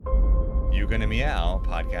You Gonna Meow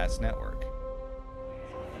Podcast Network.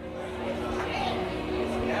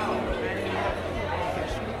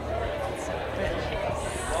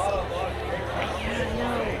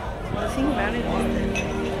 The thing about it is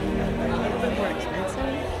that a little bit more expensive.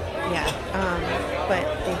 Yeah, but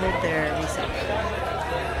they hold their resale.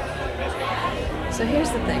 So here's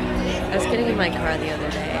the thing. I was getting in my car the other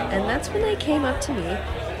day, and that's when they came up to me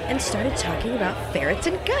and started talking about ferrets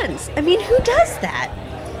and guns. I mean, who does that?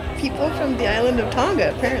 People from the island of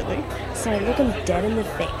Tonga, apparently. So I look them dead in the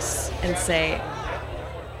face and say,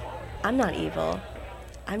 I'm not evil.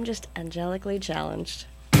 I'm just angelically challenged.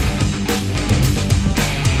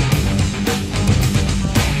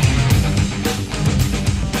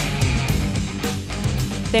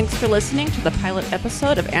 Thanks for listening to the pilot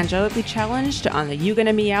episode of Angelically Challenged on the You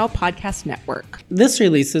Gonna Meow Podcast Network. This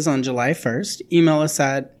releases on July 1st. Email us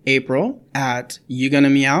at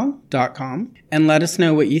april@yougonna.meow.com and let us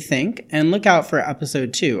know what you think, and look out for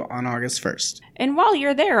episode 2 on August 1st. And while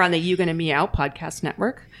you're there on the You Gonna Meow Podcast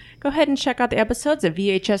Network, go ahead and check out the episodes of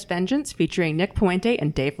VHS Vengeance featuring Nick Puente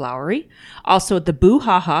and Dave Lowery. Also, The Boo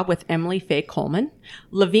Ha Ha with Emily Faye Coleman,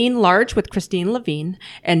 Levine Large with Christine Levine,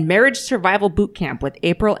 and Marriage Survival Boot Camp with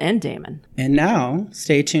April and Damon. And now,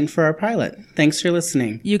 stay tuned for our pilot. Thanks for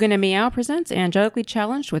listening. You Gonna Meow presents Angelically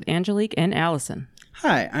Challenged with Angelique and Allison.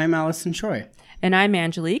 Hi, I'm Allison Troy. And I'm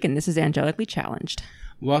Angelique, and this is Angelically Challenged.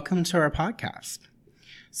 Welcome to our podcast.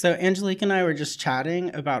 So Angelique and I were just chatting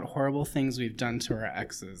about horrible things we've done to our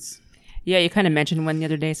exes. Yeah, you kind of mentioned one the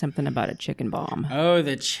other day, something about a chicken bomb. Oh,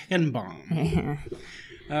 the chicken bomb.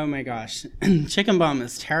 Oh my gosh. Chicken bomb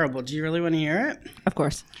is terrible. Do you really want to hear it? Of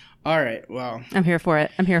course. All right, well. I'm here for it.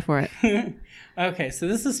 Okay, so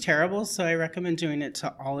this is terrible, so I recommend doing it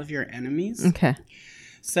to all of your enemies. Okay.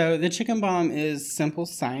 So the chicken bomb is simple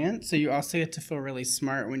science, so you also get to feel really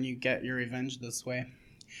smart when you get your revenge this way.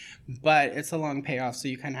 But it's a long payoff, so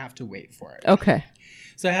you kind of have to wait for it. Okay.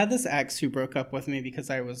 So I had this ex who broke up with me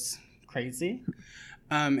because I was crazy.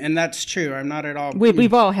 And that's true. I'm not at all.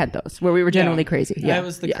 We've all had those where we were generally crazy. Yeah. I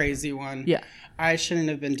was the crazy one. Yeah. I shouldn't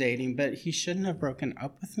have been dating, but he shouldn't have broken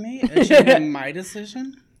up with me. It should have been my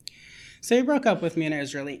decision. So he broke up with me and I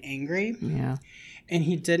was really angry. Yeah. And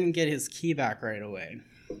he didn't get his key back right away.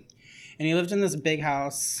 And he lived in this big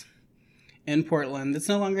house in Portland that's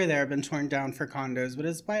no longer there, been torn down for condos, but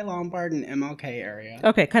it's by Lombard and MLK area.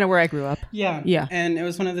 Okay, kind of where I grew up. Yeah. Yeah. And it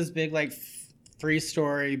was one of those big, like,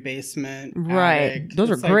 3-story basement. Right. Attic.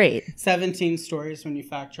 Those are It's like great. 17 stories when you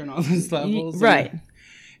factor in all those levels. Right.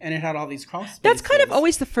 And it had all these crawl spaces. That's kind of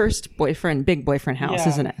always the first big boyfriend house, Yeah.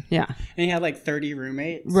 isn't it? Yeah. And he had like 30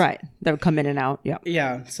 roommates. Right. That would come in and out. Yeah.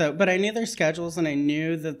 Yeah. So, but I knew their schedules and I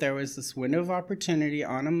knew that there was this window of opportunity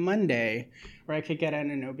on a Monday where I could get in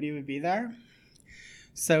and nobody would be there.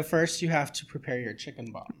 So first you have to prepare your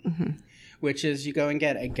chicken bomb, which is you go and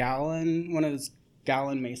get one of those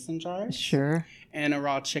gallon mason jars. Sure. And a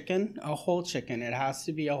raw chicken, a whole chicken. It has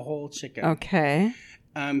to be a whole chicken. Okay.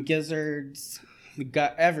 Gizzards,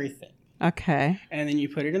 gut, everything. Okay. And then you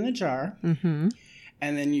put it in the jar. Mm-hmm.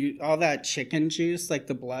 And then all that chicken juice, like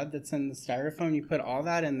the blood that's in the styrofoam, you put all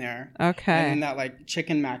that in there. Okay. And then that like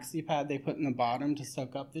chicken maxi pad they put in the bottom to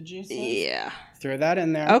soak up the juices. Yeah. Throw that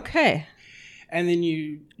in there. Okay. And then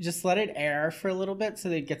you just let it air for a little bit so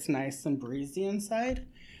that it gets nice and breezy inside.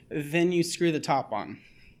 Then you screw the top on.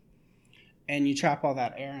 And you trap all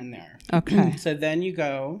that air in there. Okay. So then you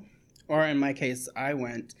go, or in my case, I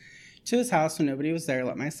went to his house when nobody was there,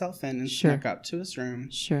 let myself in, and snuck up to his room.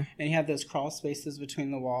 Sure. And he had those crawl spaces between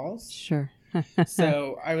the walls. Sure.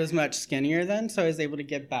 So I was much skinnier then, so I was able to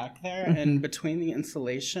get back there. And between the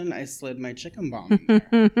insulation, I slid my chicken bomb in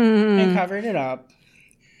there and covered it up.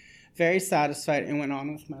 Very satisfied, and went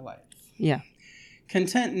on with my life. Yeah.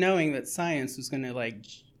 Content knowing that science was going to like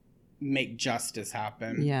make justice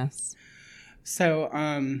happen. Yes. So,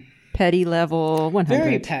 petty level 100.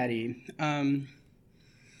 very petty.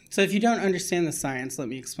 So if you don't understand the science, let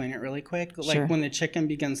me explain it really quick. Like Sure. when the chicken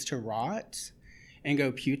begins to rot and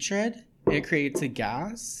go putrid, it creates a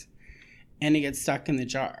gas and it gets stuck in the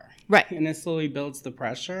jar. Right. And it slowly builds the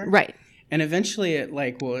pressure. Right. And eventually it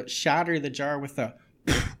will shatter the jar with a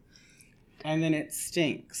and then it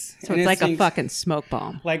stinks. So And it's it like a stinks fucking smoke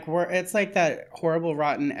bomb. like it's like that horrible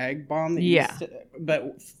rotten egg bomb that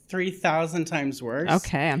but 3,000 times worse.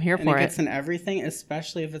 Okay, I'm here And for it it. gets in everything,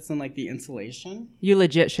 especially if it's in like the insulation. You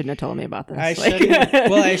legit shouldn't have told me about this. I shouldn't.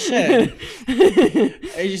 Well, I should.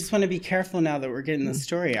 I just want to be careful now that we're getting the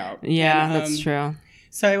story out. Yeah, And, that's true.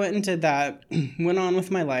 So I went and did that, went on with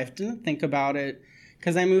my life, didn't think about it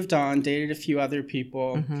because I moved on, dated a few other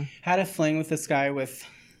people, had a fling with this guy with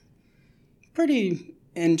pretty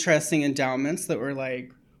interesting endowments that were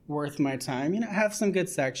like worth my time. Have some good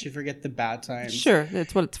sex. You forget the bad times. Sure,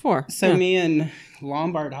 that's what it's for. So me and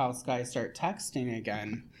Lombard House guy start texting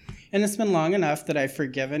again. And it's been long enough that I've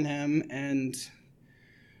forgiven him and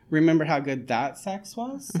remembered how good that sex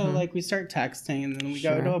was. So, like, we start texting, and then we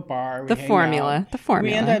go to a bar. The formula.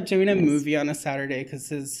 We end up doing a movie on a Saturday because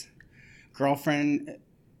his girlfriend,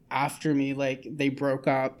 after me, like, they broke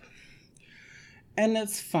up. And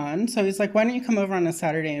it's fun. So he's like, why don't you come over on a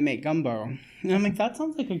Saturday and make gumbo? And I'm like, that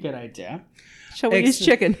sounds like a good idea. Shall we use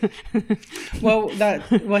chicken? Well,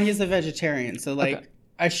 he's a vegetarian. So, like,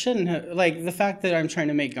 I shouldn't have, like, the fact that I'm trying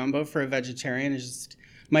to make gumbo for a vegetarian is just,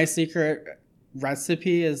 my secret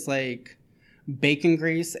recipe is, like, bacon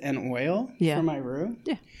grease and oil for my roux.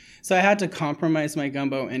 Yeah. So I had to compromise my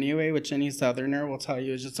gumbo anyway, which any Southerner will tell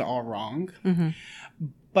you is just all wrong. Mm-hmm.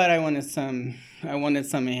 But I wanted some of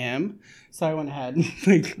him. So I went ahead and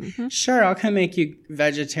like, sure, I'll come make you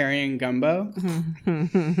vegetarian gumbo.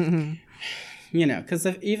 Because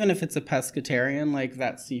even if it's a pescatarian, like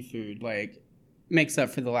that seafood, like makes up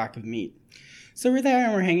for the lack of meat. So we're there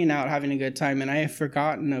and we're hanging out, having a good time. And I have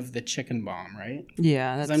forgotten of the chicken bomb, right?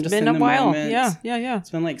 Yeah, that's been a while. Moment. Yeah. It's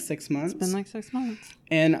been like 6 months.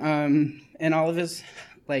 And all of his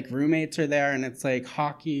like roommates are there, and it's like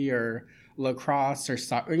hockey or lacrosse or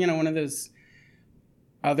soccer, one of those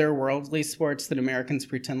otherworldly sports that Americans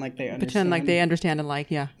pretend like they understand and like,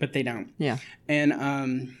 yeah. But they don't. Yeah. And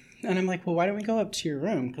I'm like, well, why don't we go up to your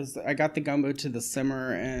room? Because I got the gumbo to the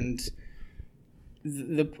simmer, and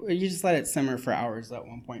you just let it simmer for hours at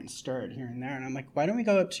one point and stir it here and there. And I'm like, why don't we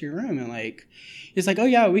go up to your room? And like, he's like, oh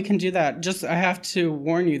yeah, we can do that. Just, I have to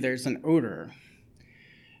warn you, there's an odor.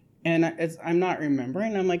 And I'm not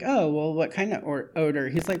remembering. I'm like, oh, well, what kind of odor?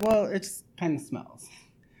 He's like, well, it just kind of smells.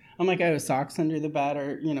 I'm like, oh, socks under the bed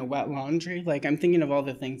or, wet laundry. Like, I'm thinking of all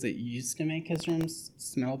the things that used to make his rooms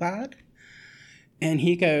smell bad. And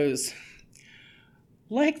he goes,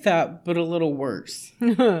 like that, but a little worse.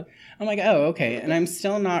 I'm like, oh, okay. And I'm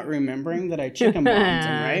still not remembering that I chicken bombed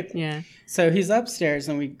him, right? Yeah. So he's upstairs,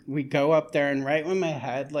 and we go up there, and right when my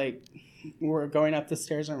head, like, we're going up the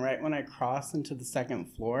stairs, and right when I cross into the second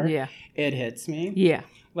floor, it hits me. Yeah.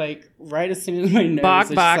 Like, right as soon as my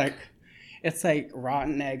nose it's like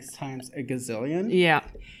rotten eggs times a gazillion. Yeah.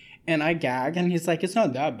 And I gag, and he's like, it's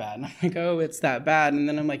not that bad. And I'm like, oh, it's that bad. And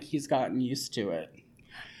then I'm like, he's gotten used to it.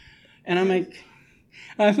 And I'm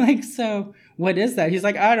like, so what is that? He's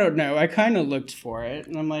like, I don't know. I kind of looked for it.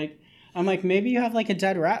 And I'm like, maybe you have like a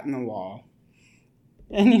dead rat in the wall.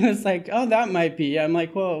 And he was like, oh, that might be. I'm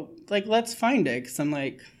like, well, like, let's find it. Because I'm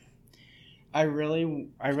like, I really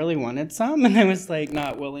wanted some. And I was like,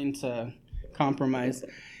 not willing to compromise.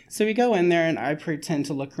 So we go in there, and I pretend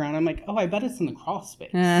to look around. I'm like, oh, I bet it's in the crawl space.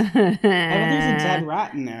 I bet there's a dead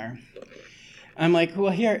rat in there. I'm like,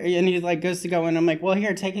 well, here. And he like goes to go in. I'm like, well,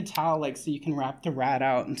 here, take a towel, like, so you can wrap the rat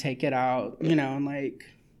out and take it out, and like,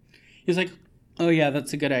 he's like, oh yeah,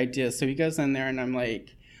 that's a good idea. So he goes in there, and I'm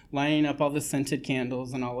like, lining up all the scented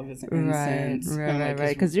candles and all of his incense. Right.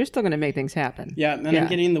 Because you're still going to make things happen. Yeah, and I'm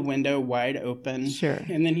getting the window wide open. Sure.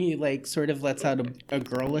 And then he, like, sort of lets out a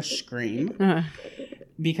girlish scream. Uh-huh.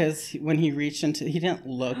 Because when he reached into, he didn't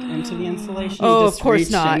look into the insulation. Oh, he just of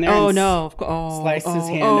course not. Oh, no. Sliced his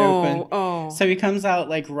hand open. So he comes out,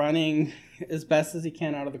 like, running as best as he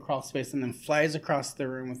can out of the crawl space, and then flies across the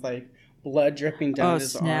room with, like, blood dripping down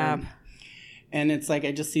his arm. And it's like,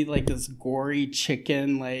 I just see like this gory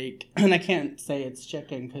chicken, like, and I can't say it's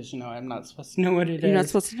chicken because, I'm not supposed to know what it is. You're not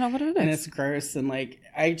supposed to know what it is. And it's gross. And like,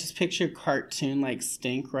 I just picture cartoon like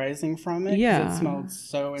stink rising from it. Yeah. It smelled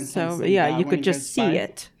so intense. So, yeah, you could just see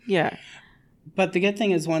it. Yeah. But the good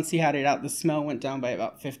thing is once he had it out, the smell went down by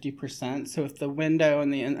about 50%. So if the window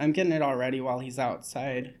and I'm getting it already while he's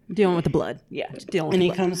outside. Dealing with the blood. Yeah. And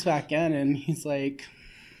he comes back in and he's like,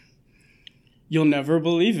 you'll never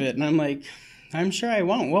believe it. And I'm like, I'm sure I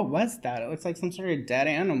won't. What was that? It looks like some sort of dead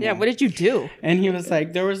animal. Yeah, what did you do? And he was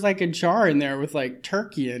like, there was like a jar in there with like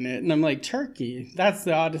turkey in it. And I'm like, turkey? That's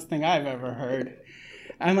the oddest thing I've ever heard.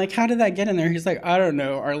 I'm like, how did that get in there? He's like, I don't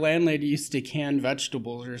know. Our landlady used to can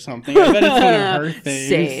vegetables or something. I bet it's one of her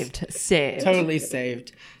things. Saved. Totally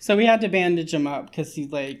saved. So we had to bandage him up because he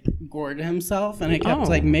like gored himself. And I kept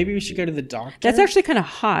like, maybe we should go to the doctor. That's actually kind of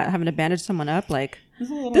hot, having to bandage someone up. Like,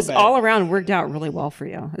 this all around worked out really well for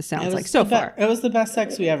you. It sounds like so far. It was the best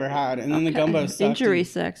sex we ever had. And then the gumbo sucked. Injury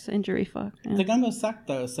fuck. Yeah. The gumbo sucked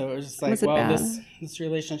though. So it was just like, well, this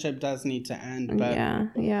relationship does need to end. But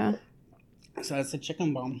yeah. So that's a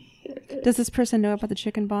chicken bomb. Does this person know about the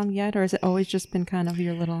chicken bomb yet? Or has it always just been kind of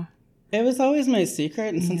your little... It was always my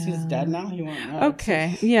secret, and since he's dead now, he won't know.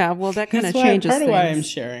 Okay. Yeah. Well, that kind of That's changes part things. of why I'm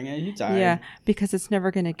sharing it. He died. Yeah, because it's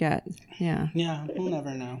never going to get. Yeah. Yeah, we'll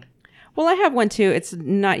never know. Well, I have one too. It's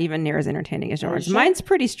not even near as entertaining as yours. sure? Mine's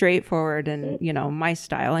pretty straightforward and, my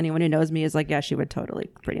style. Anyone who knows me is like, yeah, she would totally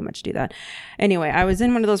pretty much do that. Anyway, I was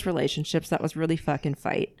in one of those relationships that was really fucking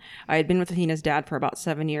fight. I had been with Athena's dad for about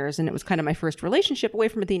 7 years, and it was kind of my first relationship away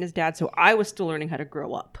from Athena's dad, so I was still learning how to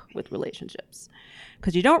grow up with relationships.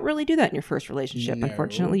 Because you don't really do that in your first relationship,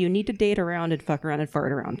 unfortunately. You need to date around and fuck around and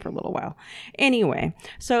fart around for a little while. Anyway,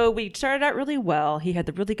 so we started out really well. He had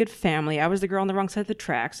the really good family. I was the girl on the wrong side of the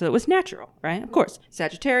track, so it was natural, right? Of course,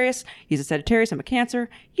 Sagittarius. He's a Sagittarius. I'm a Cancer.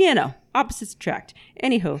 Opposites attract.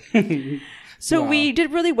 Anywho. So we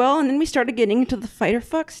did really well, and then we started getting into the fight or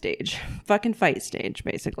fuck stage. Fucking fight stage,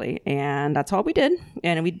 basically. And that's all we did.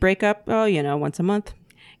 And we'd break up, once a month.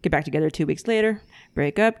 Get back together 2 weeks later,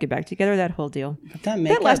 break up, get back together, that whole deal. But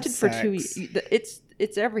that lasted for 2 years.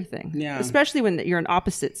 It's everything. Yeah. Especially when you're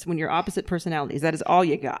when you're opposite personalities. That is all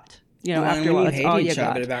you got. After a while, you that's hate all each you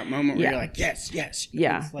got. other, that moment where Yeah. you're like, yes.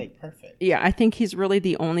 Yeah. It's like perfect. Yeah, I think he's really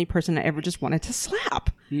the only person I ever just wanted to slap.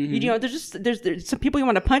 There's some people you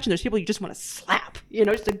want to punch, and there's people you just want to slap.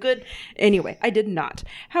 Just a good. Anyway, I did not.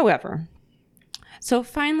 However. So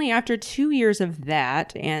finally, after 2 years of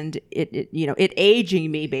that, and it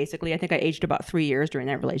aging me basically, I think I aged about 3 years during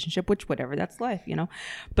that relationship, which whatever, that's life,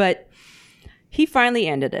 But he finally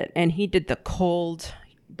ended it, and he did the cold,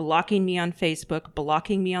 blocking me on Facebook,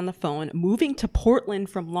 blocking me on the phone, moving to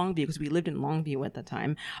Portland from Longview because we lived in Longview at the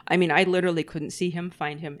time. I mean, I literally couldn't see him,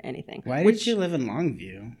 find him, anything. Why did you live in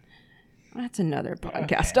Longview? That's another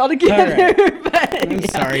podcast altogether. Right. But, I'm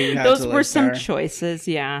sorry you had those to were live some there. choices,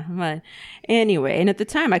 yeah. But anyway, and at the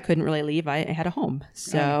time I couldn't really leave. I had a home,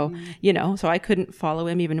 so so I couldn't follow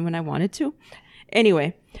him even when I wanted to.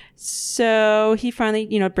 Anyway, so he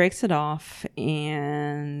finally breaks it off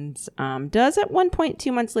and does at one point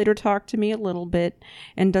 2 months later talk to me a little bit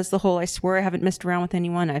and does the whole I swear I haven't messed around with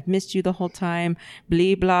anyone. I've missed you the whole time.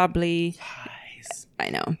 Blee blah blee. I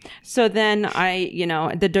know. So then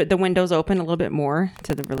the windows open a little bit more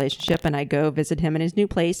to the relationship, and I go visit him in his new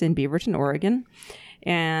place in Beaverton, Oregon.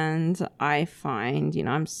 And I find,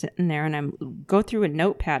 I'm sitting there and I go through a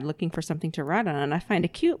notepad looking for something to write on, and I find a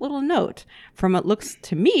cute little note from what looks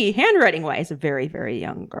to me, handwriting wise, a very, very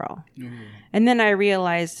young girl. And then I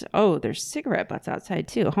realized, there's cigarette butts outside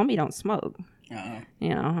too. Homie don't smoke.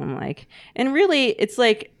 I'm like, and really, it's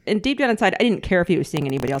like, and deep down inside, I didn't care if he was seeing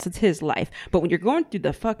anybody else. It's his life. But when you're going through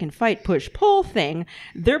the fucking fight, push, pull thing,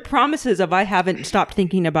 their promises of I haven't stopped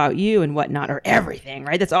thinking about you and whatnot are everything,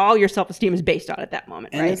 right? That's all your self-esteem is based on at that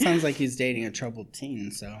moment, And right? it sounds like he's dating a troubled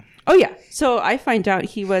teen, so. Oh, yeah. So I find out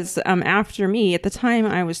he was after me. At the time,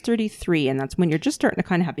 I was 33, and that's when you're just starting to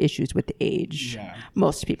kind of have issues with age. Yeah.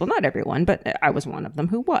 Most people, not everyone, but I was one of them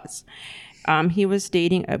who was. He was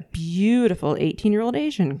dating a beautiful 18-year-old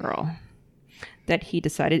Asian girl that he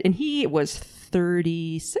decided, and he was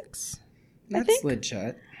 36, That's I think.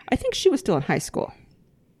 legit. I think she was still in high school.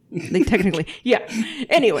 Like, technically. Yeah.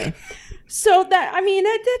 Anyway, so that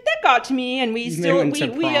got to me, and They went to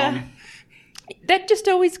prom. that just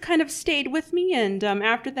always kind of stayed with me. And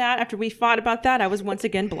after we fought about that, I was once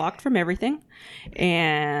again blocked from everything.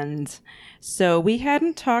 And so we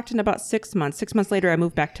hadn't talked in about 6 months. 6 months later, I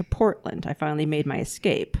moved back to Portland. I finally made my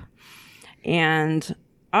escape. And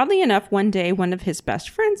oddly enough, one day, one of his best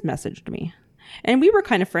friends messaged me. And we were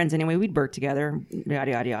kind of friends anyway. We'd work together,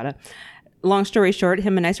 yada, yada, yada. Long story short,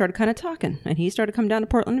 him and I started kind of talking, and he started coming down to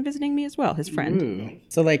Portland and visiting me as well, his friend. Ooh.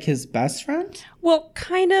 So, like, his best friend? Well,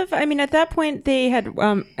 kind of. I mean, at that point, they had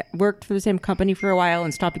worked for the same company for a while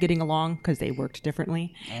and stopped getting along because they worked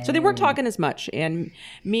differently. So they weren't talking as much. And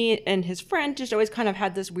me and his friend just always kind of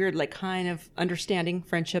had this weird, like, kind of understanding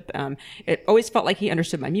friendship. It always felt like he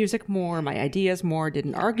understood my music more, my ideas more,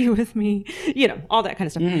 didn't argue with me, all that kind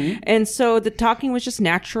of stuff. Mm-hmm. And so the talking was just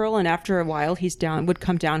natural. And after a while, would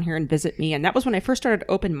come down here and visit me. And that was when I first started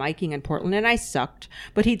open micing in Portland, and I sucked,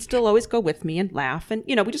 but he'd still always go with me and laugh. And,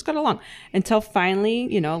 we just got along until finally,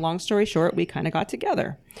 long story short, we kind of got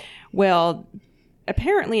together. Well,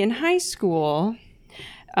 apparently in high school,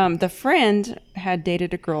 the friend had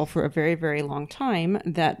dated a girl for a very, very long time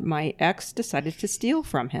that my ex decided to steal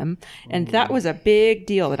from him. And that was a big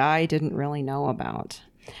deal that I didn't really know about.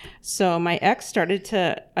 So my ex started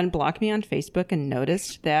to unblock me on Facebook and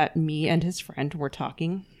noticed that me and his friend were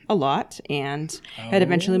talking a lot and had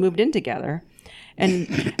eventually moved in together. And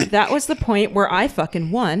that was the point where I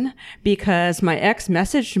fucking won because my ex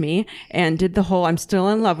messaged me and did the whole, I'm still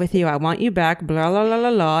in love with you. I want you back, blah, blah, blah,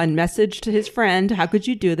 blah, blah, and messaged to his friend, how could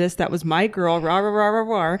you do this? That was my girl, rah, rah, rah,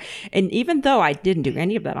 rah, rah. And even though I didn't do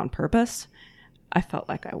any of that on purpose, I felt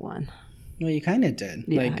like I won. Well, you kind of did.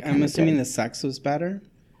 Yeah, like, I'm assuming the sex was better.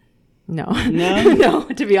 No, No? no.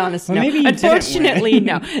 To be honest, Well, no. maybe you Unfortunately,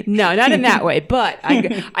 didn't no, not in that way. But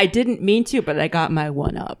I didn't mean to. But I got my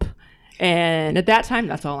one up, and at that time,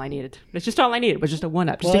 that's all I needed. That's just all I needed was just a one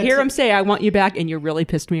up. Just Well, to hear him say, "I want you back," and you really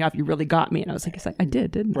pissed me off. You really got me, and I was like, "Yes, I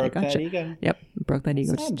did, didn't I? Broke that Gotcha." ego. Yep, broke that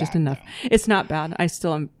ego. not Just bad, enough. It's not bad. I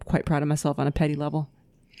still am quite proud of myself on a petty level.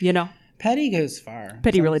 You know, Petty goes far.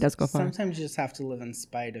 Petty really does go far. Sometimes you just have to live in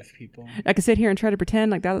spite of people. I could sit here and try to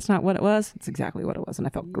pretend like that's not what it was. It's exactly what it was, and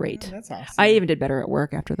I felt great. That's awesome. I even did better at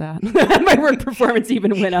work after that. My work performance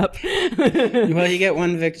even went up. Well, you get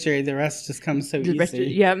one victory. The rest just comes so easy.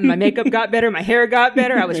 Yeah, my makeup got better. My hair got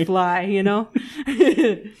better. I was fly, you know?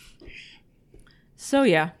 So,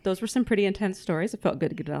 yeah, those were some pretty intense stories. It felt good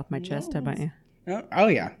to get it off my chest. How about you? Oh,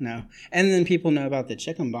 yeah, no. And then people know about the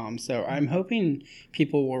chicken bomb. So I'm hoping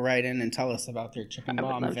people will write in and tell us about their chicken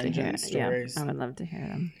bomb vengeance stories. Yeah, I would love to hear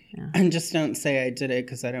them. Yeah. And just don't say I did it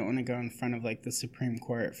because I don't want to go in front of like the Supreme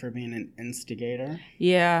Court for being an instigator.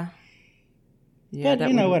 Yeah. Yeah.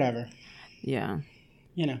 But, whatever. Yeah.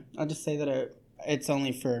 I'll just say that it's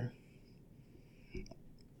only for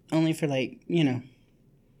like,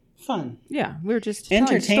 fun. Yeah. We were just telling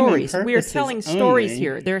Entertainment stories. We are telling stories only.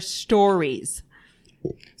 here. They're stories.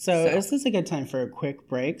 So is this a good time for a quick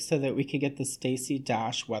break so that we could get the Stacey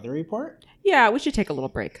Dash weather report? Yeah, we should take a little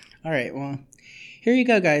break. All right, well, here you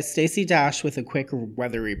go, guys. Stacey Dash with a quick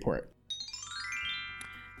weather report.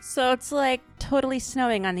 So it's like totally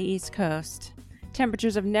snowing on the East Coast.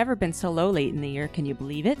 Temperatures have never been so low late in the year. Can you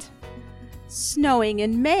believe it? Snowing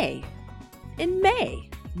in May. In May.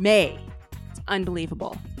 May. It's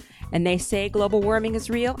unbelievable. And they say global warming is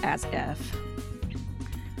real as F.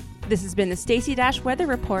 This has been the Stacey Dash Weather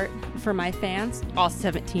Report for my fans, all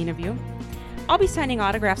 17 of you. I'll be signing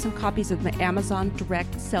autographs and copies of my Amazon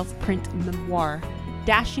Direct self-print memoir,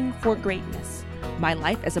 Dashing for Greatness, My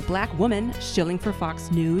Life as a Black Woman Shilling for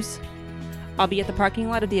Fox News. I'll be at the parking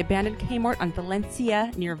lot of the abandoned Kmart on Valencia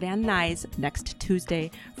near Van Nuys next Tuesday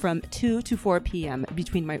from 2 to 4 p.m.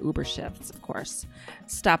 between my Uber shifts, of course.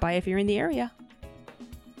 Stop by if you're in the area.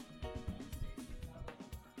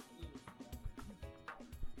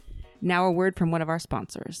 Now a word from one of our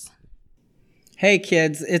sponsors. Hey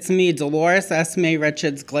kids, it's me, Dolores Esme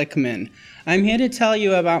Richards Glickman. I'm here to tell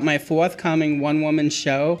you about my forthcoming one-woman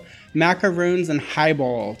show, Macaroons and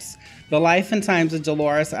Highballs, The Life and Times of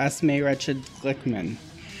Dolores Esme Richards Glickman.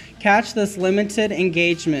 Catch this limited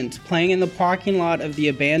engagement playing in the parking lot of the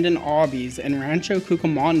abandoned Arby's in Rancho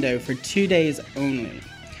Cucamonga for 2 days only.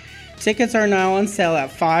 Tickets are now on sale at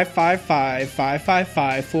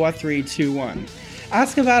 555-555-4321.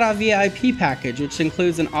 Ask about our VIP package, which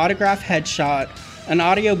includes an autographed headshot, an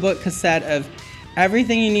audiobook cassette of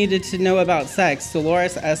Everything You Needed to Know About Sex,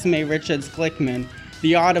 Dolores Esme Richards Glickman,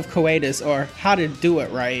 The Art of Coitus, or How to Do It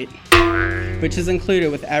Right, which is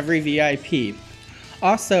included with every VIP.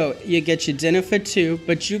 Also, you get your dinner for two,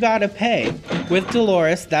 but you gotta pay. With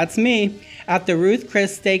Dolores, that's me, at the Ruth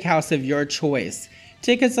Chris Steakhouse of your choice.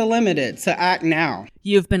 Tickets are limited, so act now.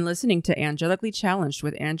 You've been listening to Angelically Challenged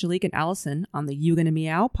with Angelique and Allison on the You Gonna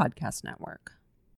Meow podcast network.